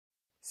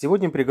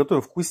Сегодня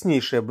приготовим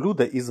вкуснейшее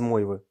блюдо из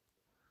мойвы.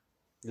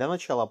 Для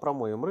начала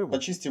промоем рыбу.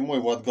 Почистим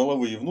мойву от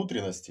головы и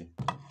внутренности.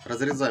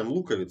 Разрезаем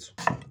луковицу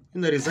и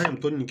нарезаем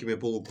тоненькими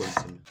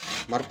полукольцами.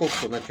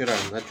 Морковку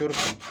натираем на терке.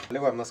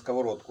 Наливаем на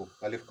сковородку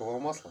оливкового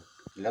масла.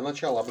 Для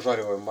начала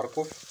обжариваем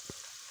морковь.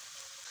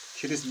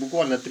 Через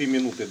буквально 3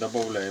 минуты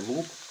добавляем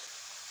лук.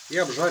 И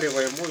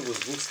обжариваем мойву с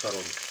двух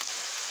сторон.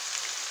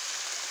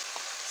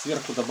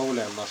 Сверху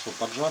добавляем нашу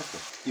поджарку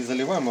и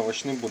заливаем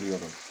овощным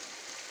бульоном.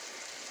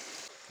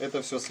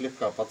 Это все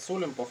слегка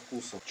подсолим по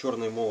вкусу.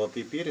 Черный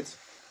молотый перец,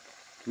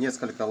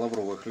 несколько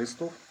лавровых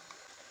листов.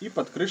 И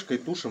под крышкой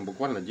тушим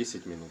буквально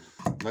 10 минут.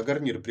 На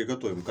гарнир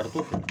приготовим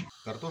картофель.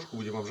 Картошку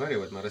будем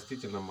обжаривать на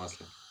растительном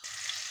масле.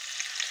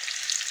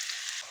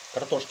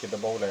 Картошки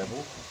добавляем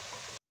лук.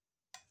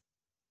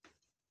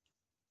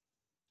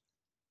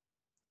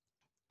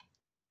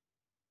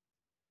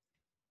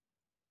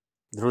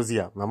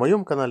 Друзья, на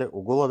моем канале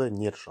у голода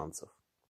нет шансов.